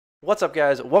What's up,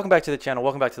 guys? Welcome back to the channel.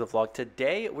 Welcome back to the vlog.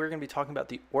 Today we're going to be talking about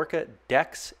the Orca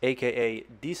DEX, aka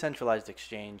Decentralized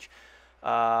Exchange.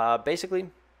 Basically,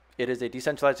 it is a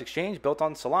decentralized exchange built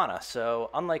on Solana.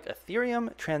 So unlike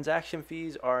Ethereum, transaction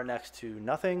fees are next to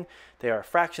nothing. They are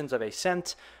fractions of a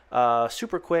cent,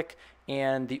 super quick,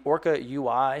 and the Orca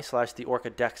UI / the Orca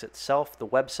DEX itself, the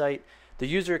website, the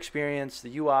user experience,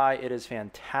 the UI, it is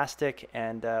fantastic,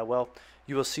 and well,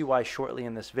 you will see why shortly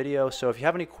in this video. So if you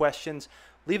have any questions,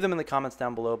 leave them in the comments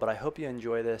down below, but I hope you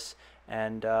enjoy this,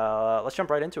 and let's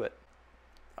jump right into it.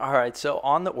 All right, so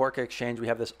on the Orca exchange, we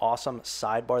have this awesome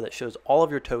sidebar that shows all of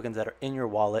your tokens that are in your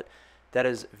wallet that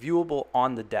is viewable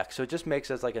on the DEX. So it just makes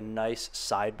it like a nice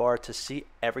sidebar to see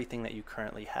everything that you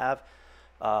currently have.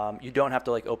 You don't have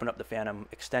to like open up the Phantom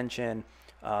extension.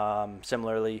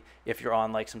 Similarly, if you're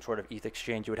on like some sort of ETH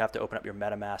exchange, you would have to open up your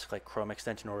MetaMask like Chrome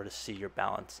extension in order to see your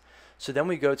balance. So then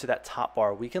we go to that top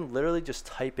bar. We can literally just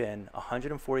type in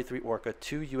 143 Orca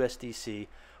to USDC.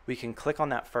 We can click on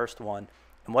that first one,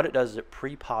 and what it does is it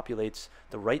pre-populates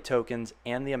the right tokens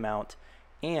and the amount,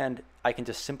 and I can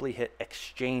just simply hit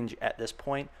exchange at this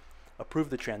point, approve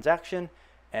the transaction,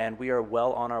 and we are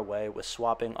well on our way with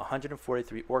swapping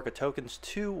 143 Orca tokens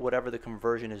to whatever the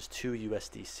conversion is to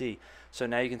USDC. So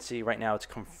now you can see right now it's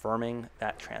confirming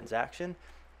that transaction,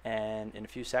 and in a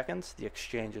few seconds the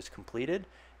exchange is completed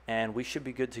and we should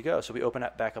be good to go. So we open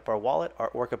back up our wallet, our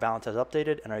Orca balance has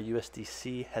updated, and our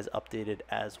USDC has updated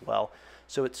as well.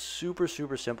 So it's super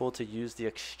simple to use the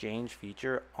exchange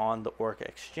feature on the Orca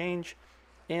exchange,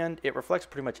 and it reflects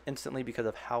pretty much instantly because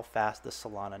of how fast the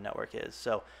Solana network is.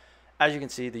 So as you can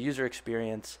see, the user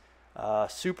experience,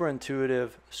 super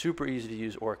intuitive, super easy to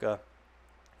use Orca.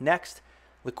 Next,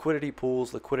 liquidity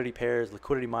pools, liquidity pairs,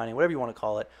 liquidity mining, whatever you want to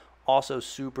call it, also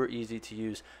super easy to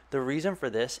use. The reason for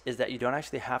this is that you don't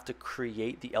actually have to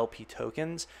create the LP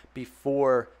tokens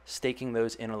before staking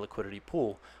those in a liquidity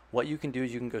pool. What you can do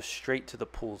is you can go straight to the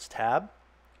pools tab,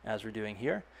 as we're doing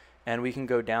here, and we can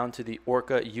go down to the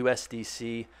Orca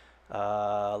USDC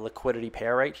liquidity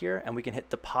pair right here, and we can hit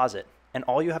deposit. And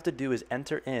all you have to do is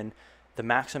enter in the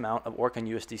max amount of Orca and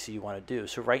USDC you want to do.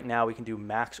 So right now we can do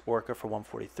max Orca for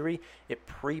 143. It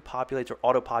pre-populates or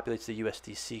auto-populates the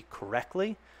USDC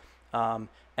correctly. And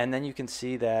then you can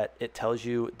see that it tells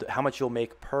you how much you'll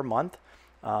make per month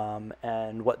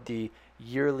and what the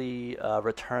yearly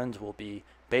returns will be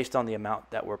based on the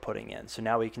amount that we're putting in. So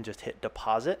now we can just hit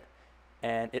deposit,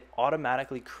 and it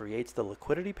automatically creates the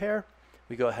liquidity pair.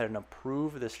 We go ahead and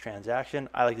approve this transaction.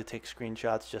 I like to take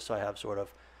screenshots just so I have sort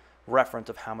of reference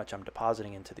of how much I'm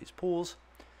depositing into these pools.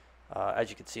 As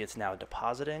you can see, it's now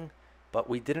depositing, but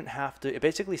we didn't have to. It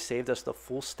basically saved us the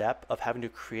full step of having to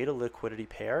create a liquidity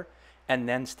pair and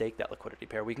then stake that liquidity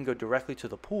pair. We can go directly to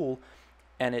the pool,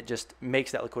 and it just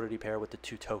makes that liquidity pair with the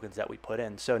two tokens that we put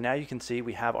in. So now you can see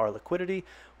we have our liquidity.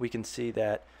 We can see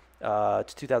that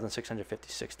it's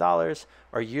 $2,656.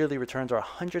 Our yearly returns are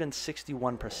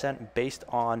 161% based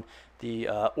on the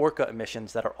Orca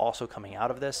emissions that are also coming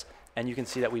out of this. And you can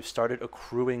see that we've started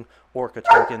accruing Orca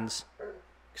tokens.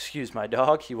 Excuse my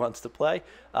dog, he wants to play.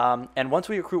 And once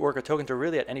we accrue Orca tokens, or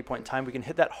really at any point in time, we can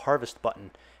hit that harvest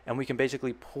button and we can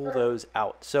basically pull those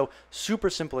out. So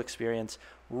super simple experience.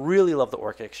 Really love the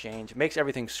Orca exchange. It makes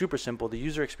everything super simple. The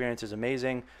user experience is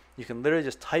amazing. You can literally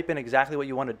just type in exactly what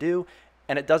you want to do,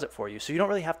 and it does it for you. So you don't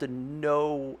really have to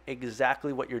know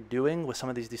exactly what you're doing with some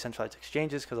of these decentralized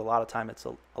exchanges, because a lot of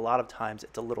times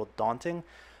it's a little daunting.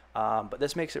 But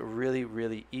this makes it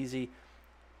really easy.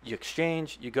 You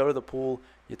exchange, you go to the pool,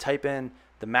 you type in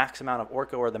the max amount of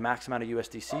Orca or the max amount of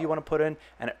USDC you want to put in,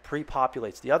 and it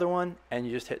pre-populates the other one, and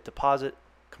you just hit deposit,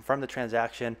 confirm the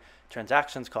transaction.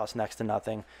 Transactions cost next to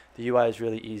nothing. The UI is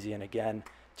really easy, and again,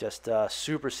 just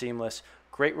super seamless.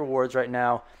 Great rewards right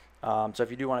now. So if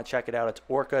you do want to check it out, it's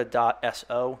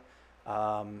orca.so.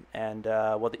 Well,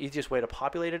 the easiest way to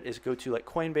populate it is go to like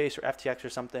Coinbase or FTX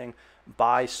or something,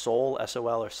 buy Sol,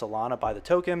 S-O-L, or Solana, buy the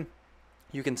token.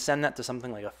 You can send that to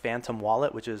something like a Phantom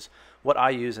wallet, which is what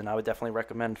I use, and I would definitely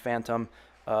recommend Phantom.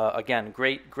 Again,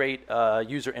 great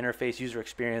user interface, user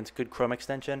experience, good Chrome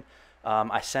extension.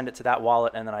 I send it to that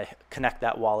wallet, and then I connect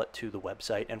that wallet to the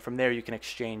website, and from there you can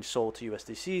exchange Sol to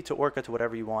USDC, to Orca, to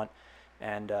whatever you want.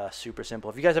 And super simple.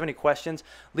 If you guys have any questions,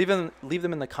 leave them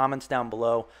in the comments down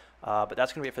below. But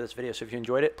that's going to be it for this video. So if you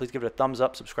enjoyed it, please give it a thumbs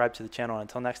up, subscribe to the channel. And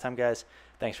until next time, guys,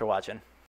 thanks for watching.